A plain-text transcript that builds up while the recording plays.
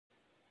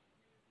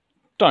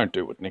Don't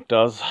do what Nick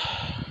does.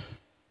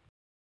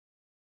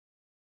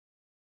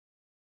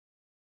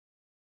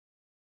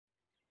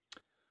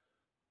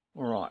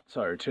 Alright,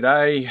 so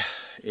today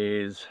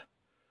is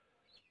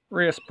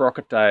rear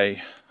sprocket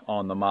day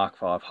on the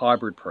Mk5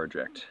 hybrid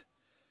project.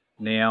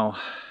 Now,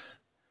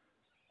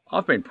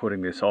 I've been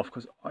putting this off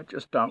because I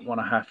just don't want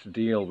to have to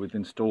deal with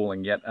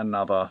installing yet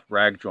another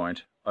rag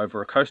joint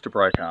over a coaster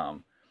brake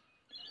arm.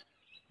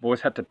 I've always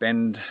had to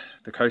bend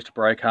the coaster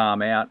brake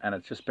arm out and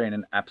it's just been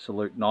an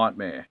absolute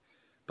nightmare.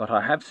 But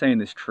I have seen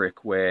this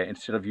trick where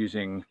instead of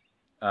using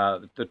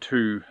the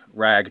two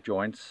rag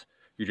joints,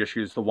 you just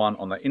use the one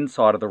on the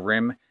inside of the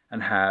rim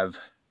and have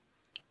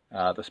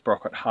the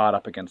sprocket hard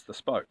up against the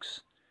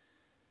spokes.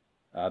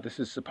 This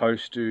is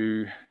supposed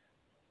to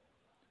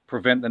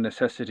prevent the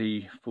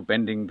necessity for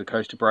bending the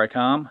coaster brake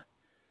arm,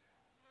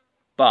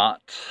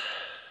 but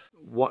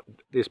what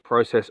this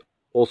process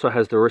also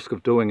has the risk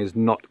of doing is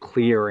not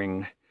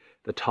clearing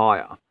the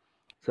tyre.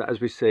 So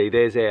as we see,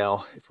 there's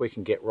our, if we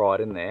can get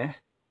right in there,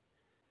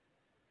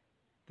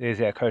 there's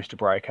our coaster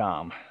brake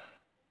arm.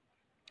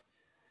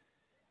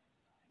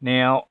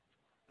 Now,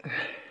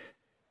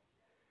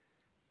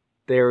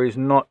 there is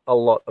not a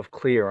lot of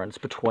clearance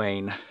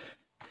between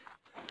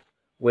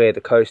where the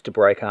coaster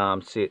brake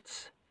arm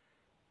sits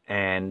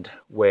and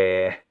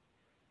where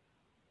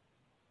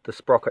the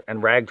sprocket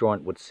and rag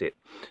joint would sit.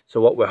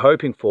 So what we're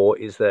hoping for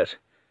is that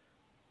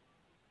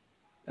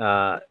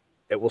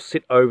it will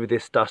sit over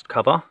this dust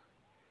cover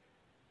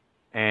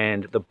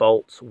and the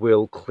bolts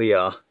will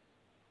clear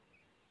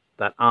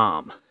that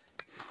arm.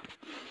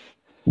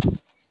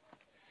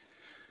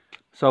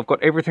 So I've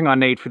got everything I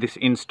need for this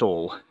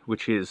install,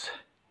 which is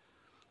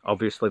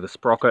obviously the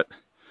sprocket,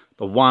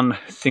 the one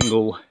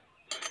single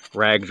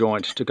rag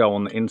joint to go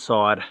on the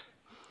inside,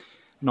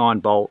 9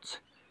 bolts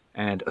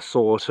and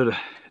assorted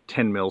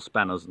 10mm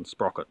spanners and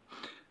sprocket.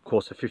 Of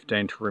course a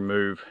 15 to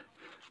remove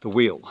the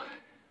wheel.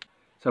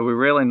 So we're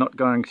really not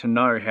going to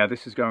know how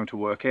this is going to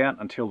work out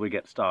until we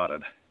get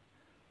started.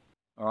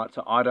 Alright,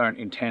 so I don't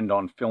intend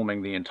on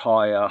filming the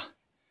entire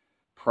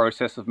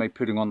process of me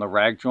putting on the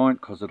rag joint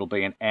because it'll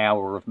be an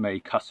hour of me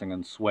cussing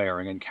and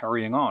swearing and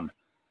carrying on.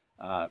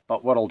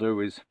 But what I'll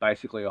do is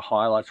basically a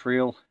highlights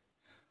reel.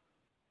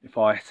 If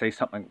I see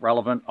something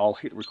relevant, I'll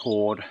hit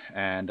record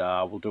and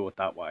we'll do it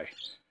that way.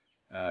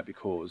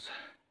 Because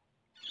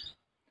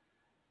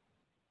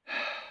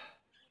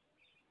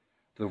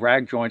the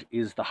rag joint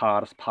is the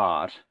hardest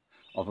part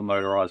of a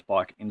motorized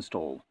bike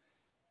install.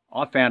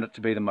 I found it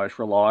to be the most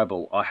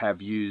reliable. I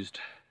have used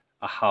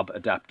a hub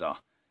adapter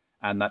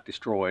and that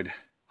destroyed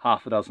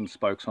half a dozen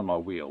spokes on my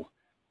wheel.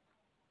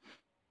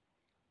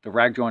 The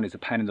rag joint is a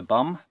pain in the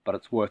bum, but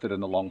it's worth it in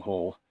the long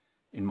haul,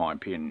 in my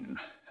opinion.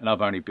 And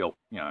I've only built,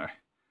 4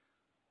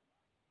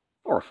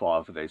 or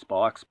 5 of these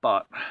bikes,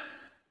 but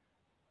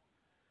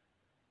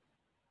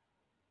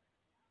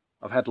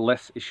I've had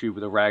less issue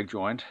with a rag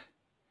joint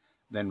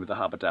than with a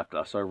hub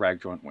adapter, so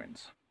rag joint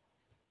wins.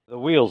 The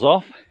wheel's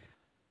off.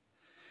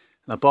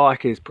 The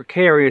bike is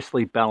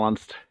precariously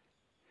balanced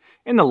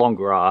in the long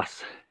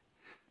grass,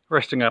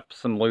 resting up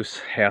some loose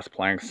house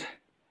planks.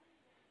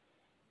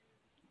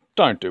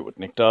 Don't do what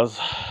Nick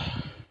does.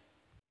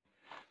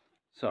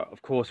 So,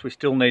 of course, we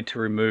still need to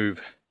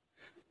remove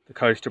the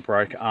coaster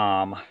brake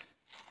arm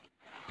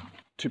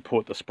to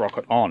put the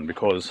sprocket on,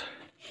 because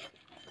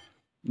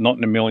not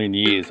in a million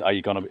years are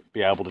you going to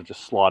be able to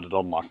just slide it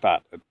on like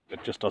that.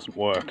 It just doesn't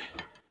work.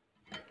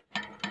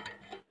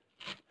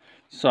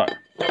 So,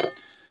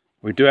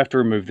 we do have to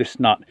remove this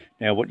nut.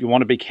 Now, what you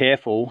want to be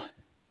careful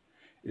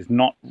is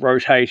not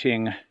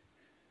rotating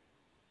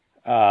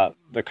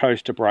the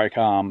coaster brake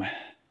arm,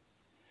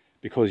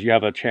 because you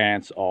have a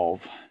chance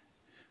of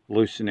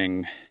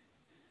loosening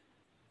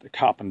the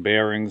cup and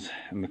bearings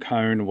and the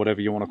cone,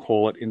 whatever you want to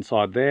call it,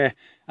 inside there,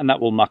 and that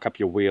will muck up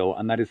your wheel.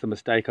 And that is the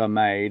mistake I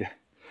made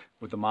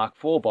with the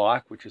Mk4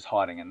 bike, which is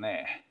hiding in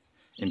there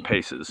in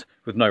pieces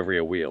with no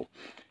rear wheel.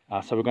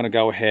 So we're going to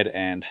go ahead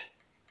and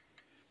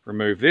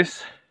remove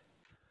this.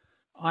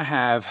 I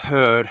have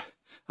heard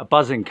a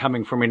buzzing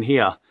coming from in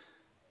here.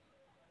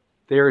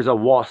 There is a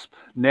wasp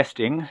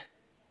nesting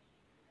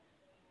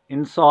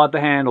inside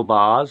the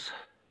handlebars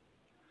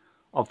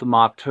of the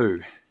Mark II.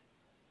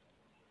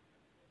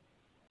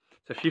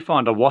 So if you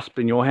find a wasp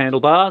in your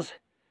handlebars,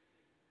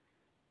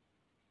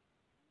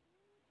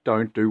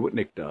 don't do what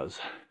Nick does.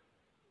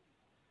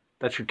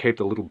 That should keep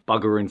the little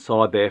bugger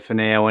inside there for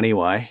now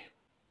anyway.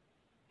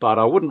 But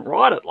I wouldn't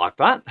ride it like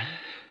that.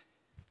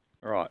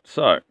 Alright,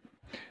 so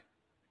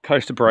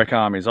coaster brake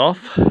arm is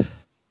off,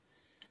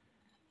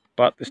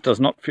 but this does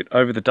not fit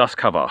over the dust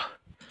cover.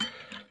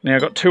 Now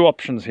I've got 2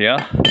 options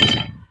here.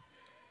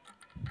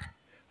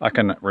 I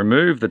can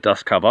remove the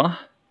dust cover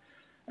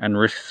and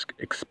risk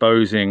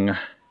exposing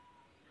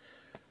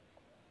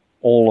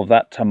all of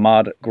that to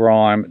mud,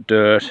 grime,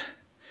 dirt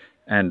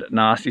and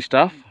nasty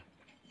stuff.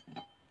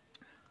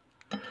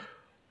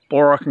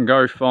 Or I can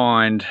go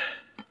find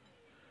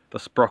the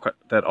sprocket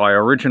that I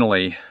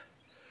originally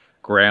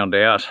ground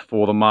out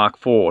for the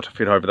Mk4 to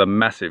fit over the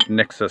massive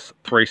Nexus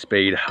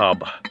 3-speed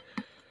hub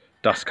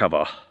dust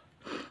cover.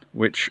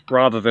 which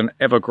rather than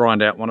ever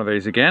grind out one of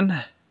these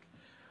again,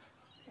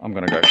 I'm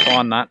going to go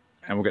find that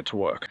and we'll get to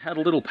work. Had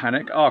a little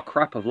panic. Oh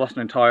crap, I've lost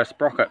an entire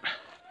sprocket.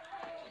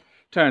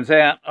 Turns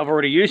out I've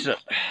already used it.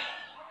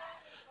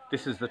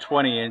 This is the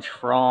 20-inch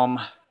from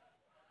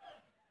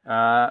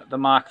the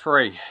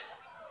Mk5.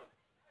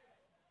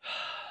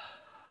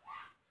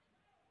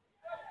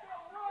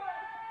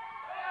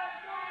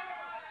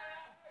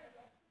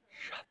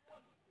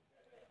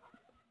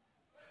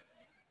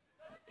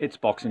 It's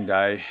Boxing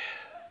Day.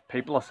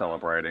 People are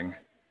celebrating.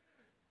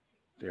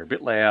 They're a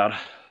bit loud.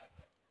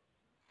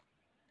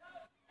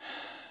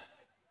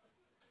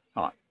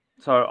 Alright,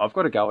 so I've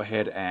got to go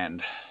ahead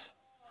and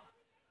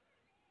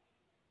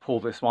pull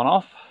this one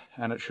off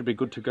and it should be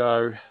good to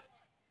go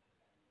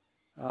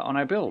on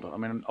our build. I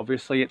mean,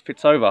 obviously it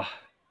fits over.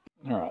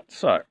 Alright,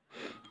 so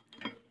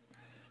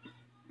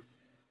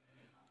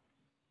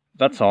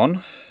that's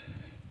on.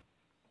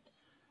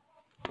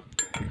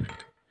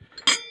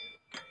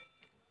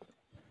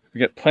 We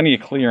get plenty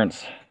of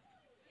clearance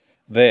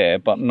there,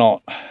 but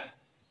not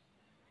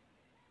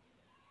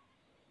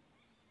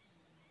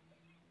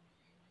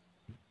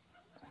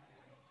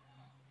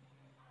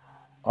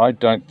I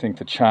don't think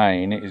the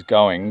chain is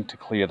going to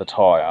clear the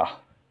tyre.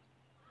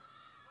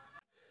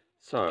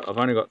 So I've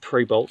only got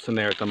 3 bolts in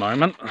there at the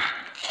moment,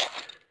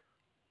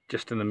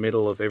 just in the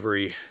middle of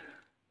every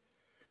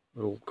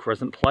little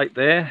crescent plate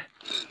there.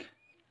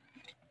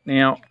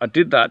 Now I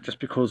did that just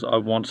because I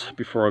want,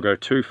 before I go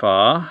too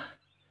far,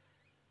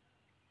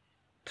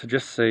 to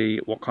just see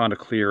what kind of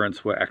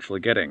clearance we're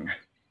actually getting.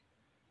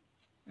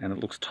 And it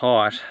looks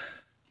tight,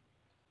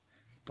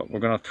 but we're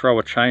going to throw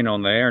a chain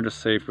on there and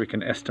just see if we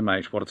can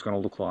estimate what it's going to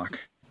look like.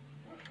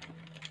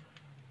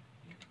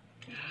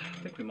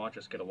 I think we might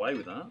just get away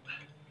with that.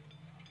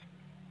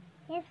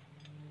 Yes,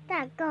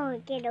 not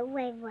going to get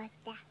away with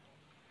that.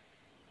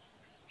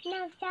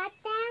 Now shut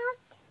down.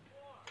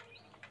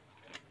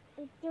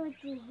 It's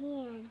dirty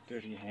hands.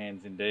 Dirty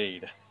hands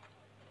indeed.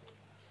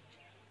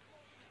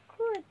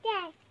 Cool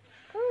done.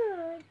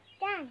 Cool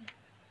done.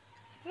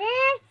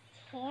 This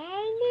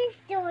hand is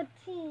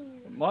dirty.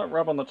 It might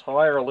rub on the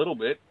tyre a little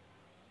bit.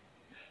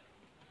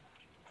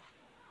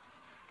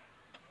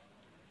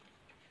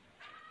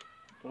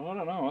 But I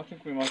don't know, I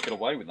think we might get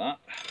away with that.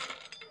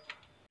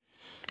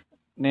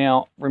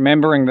 Now,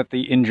 remembering that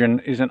the engine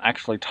isn't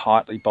actually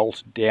tightly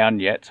bolted down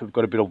yet, so we've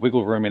got a bit of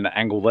wiggle room in the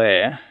angle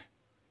there,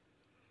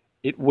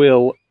 it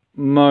will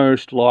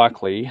most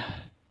likely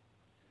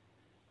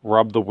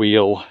rub the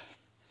wheel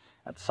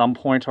at some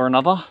point or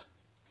another.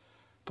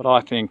 But I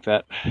think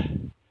that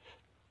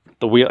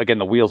the wheel, again,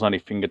 the wheel's only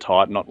finger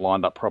tight, not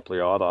lined up properly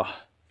either.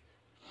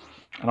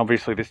 And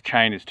obviously this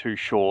chain is too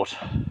short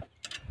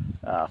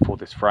for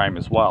this frame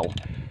as well.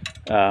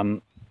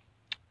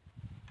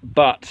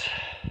 But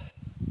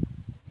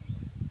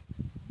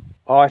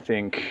I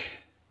think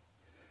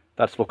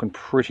that's looking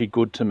pretty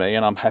good to me,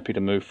 and I'm happy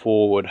to move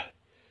forward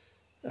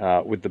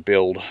with the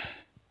build.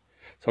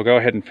 So I'll go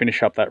ahead and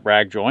finish up that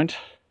rag joint,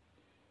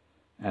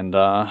 and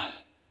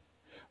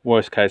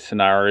worst case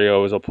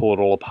scenario is I'll pull it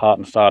all apart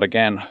and start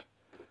again.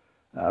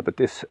 But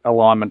this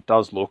alignment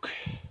does look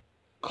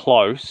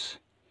close,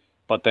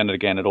 but then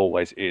again it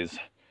always is.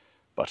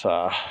 But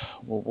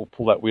we'll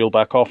pull that wheel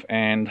back off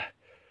and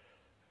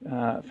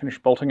finish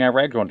bolting our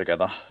rag joint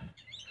together.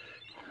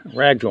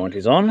 Rag joint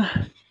is on.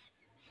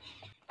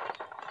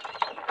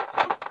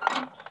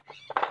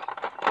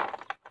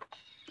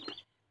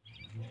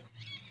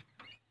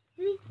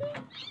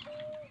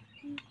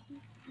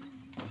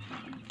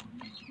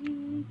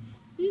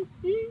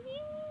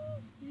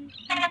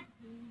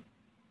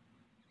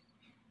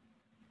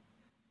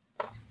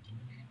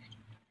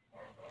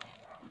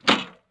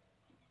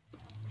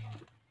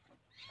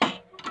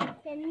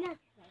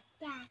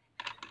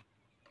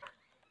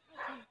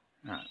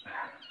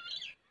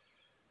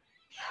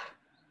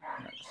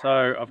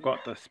 So I've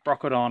got the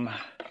sprocket on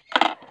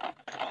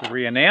the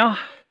rear now.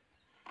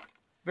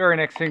 Very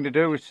next thing to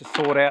do is to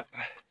sort out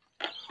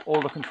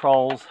all the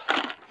controls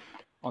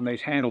on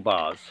these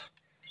handlebars,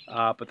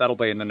 but that'll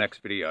be in the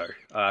next video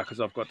because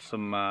I've got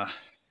some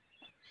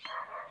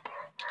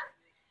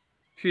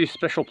few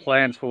special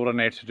plans for what I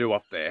need to do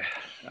up there.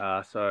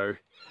 So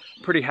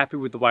pretty happy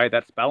with the way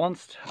that's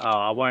balanced.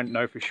 I won't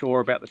know for sure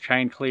about the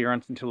chain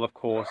clearance until, of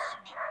course,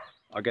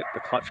 I get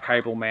the clutch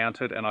cable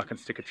mounted and I can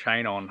stick a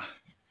chain on,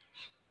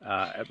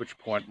 at which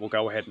point we'll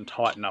go ahead and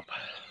tighten up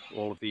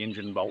all of the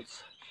engine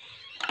bolts.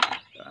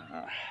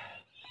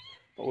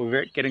 But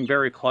we're getting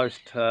very close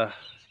to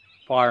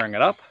firing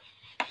it up.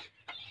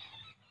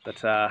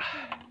 But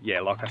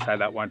yeah, like I say,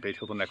 that won't be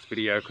till the next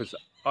video because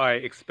I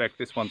expect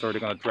this one's already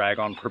going to drag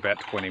on for about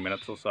 20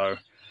 minutes or so.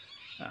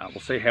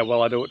 We'll see how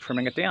well I do at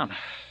trimming it down.